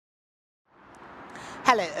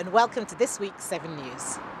Hello and welcome to this week's 7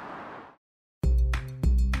 News.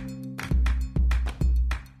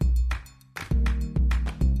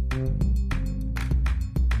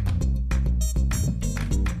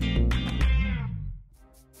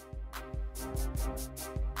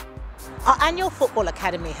 Our annual football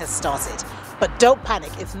academy has started, but don't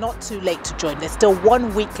panic, it's not too late to join. There's still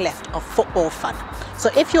 1 week left of football fun. So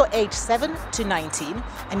if you're aged 7 to 19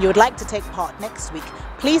 and you would like to take part next week,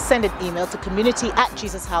 please send an email to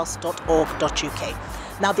community@jesushouse.org.uk.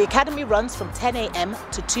 Now the academy runs from 10 a.m.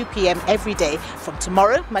 to 2 p.m. every day from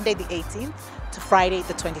tomorrow, Monday the 18th, to Friday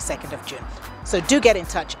the 22nd of June. So do get in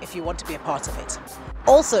touch if you want to be a part of it.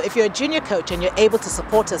 Also, if you're a junior coach and you're able to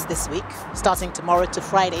support us this week, starting tomorrow to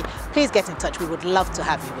Friday, please get in touch. We would love to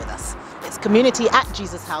have you with us. It's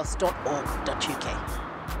community@jesushouse.org.uk.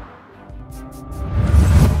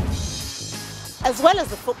 As well as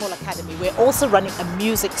the Football Academy, we're also running a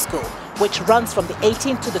music school, which runs from the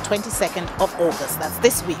 18th to the 22nd of August. That's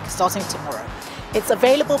this week, starting tomorrow. It's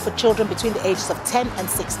available for children between the ages of 10 and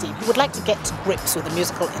 16 who would like to get to grips with a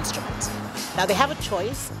musical instrument. Now they have a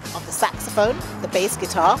choice of the saxophone, the bass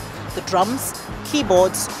guitar, the drums,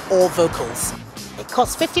 keyboards or vocals. It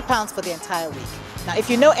costs £50 for the entire week. Now if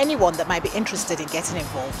you know anyone that might be interested in getting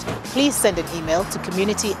involved, please send an email to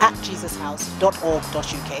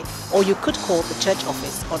community@jesushouse.org.uk or you could call the church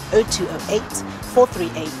office on 0208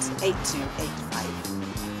 438 8285.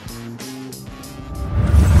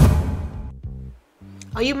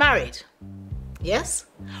 Are you married? Yes?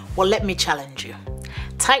 Well, let me challenge you.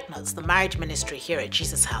 Tight Nuts, the marriage ministry here at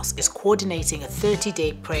Jesus House, is coordinating a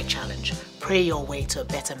 30-day prayer challenge. Pray your way to a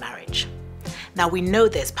better marriage. Now we know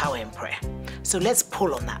there's power in prayer, so let's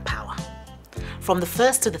pull on that power. From the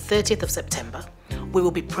 1st to the 30th of September, we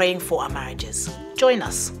will be praying for our marriages. Join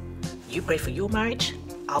us. You pray for your marriage,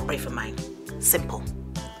 I'll pray for mine. Simple.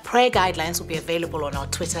 Prayer guidelines will be available on our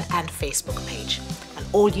Twitter and Facebook page, and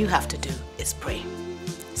all you have to do is pray.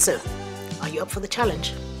 So, are you up for the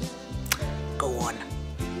challenge? Go on.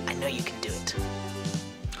 I know you can do it.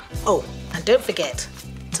 Oh, and don't forget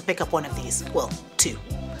to pick up one of these. Well, 2.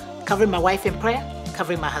 Covering my wife in prayer,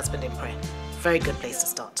 covering my husband in prayer. Very good place to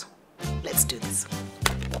start. Let's do this.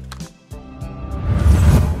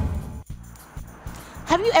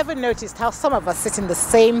 Have you ever noticed how some of us sit in the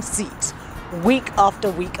same seat week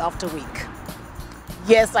after week after week?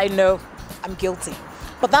 Yes, I know, I'm guilty.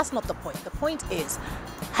 But that's not the point. The point is,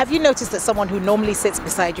 have you noticed that someone who normally sits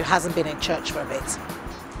beside you hasn't been in church for a bit?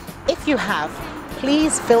 If you have,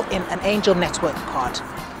 please fill in an Angel Network card.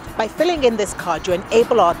 By filling in this card, you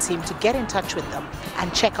enable our team to get in touch with them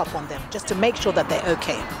and check up on them just to make sure that they're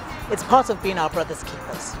okay. It's part of being our brother's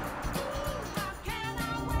keepers.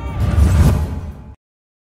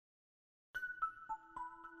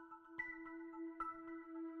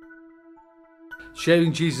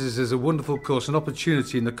 Sharing Jesus is a wonderful course, an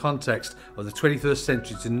opportunity in the context of the 21st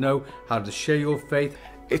century to know how to share your faith.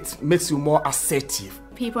 It makes you more assertive.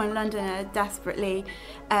 People in London are desperately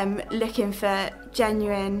looking for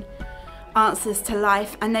genuine answers to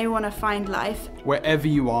life, and they want to find life. Wherever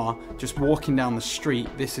you are, just walking down the street,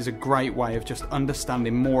 this is a great way of just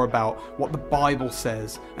understanding more about what the Bible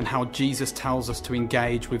says and how Jesus tells us to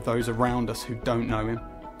engage with those around us who don't know him.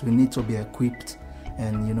 We need to be equipped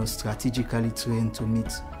and strategically trained to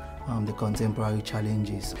meet the contemporary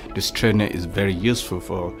challenges. This training is very useful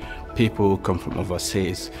for people who come from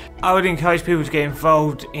overseas. I would encourage people to get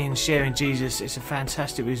involved in sharing Jesus. It's a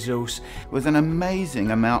fantastic resource. With an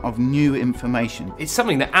amazing amount of new information. It's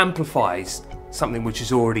something that amplifies something which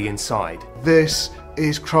is already inside. This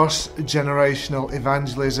is cross-generational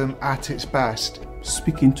evangelism at its best.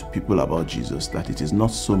 Speaking to people about Jesus, that it is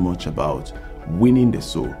not so much about winning the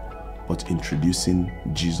soul, but introducing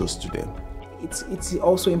Jesus to them. It's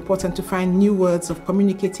also important to find new words of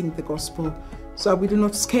communicating the gospel so we do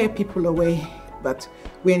not scare people away, but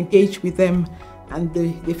we engage with them and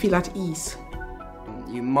they feel at ease.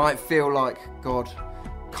 You might feel like God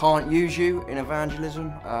can't use you in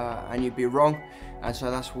evangelism and you'd be wrong, and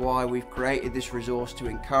so that's why we've created this resource to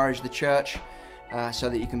encourage the church so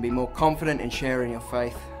that you can be more confident in sharing your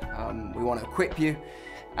faith. We want to equip you,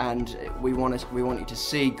 and we want you to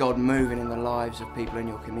see God moving in the lives of people in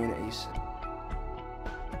your communities.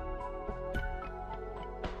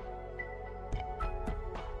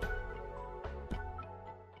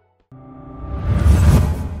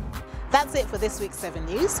 That's it for this week's 7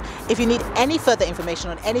 News. If you need any further information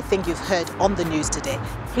on anything you've heard on the news today,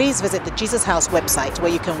 please visit the Jesus House website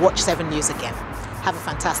where you can watch 7 News again. Have a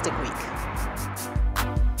fantastic week.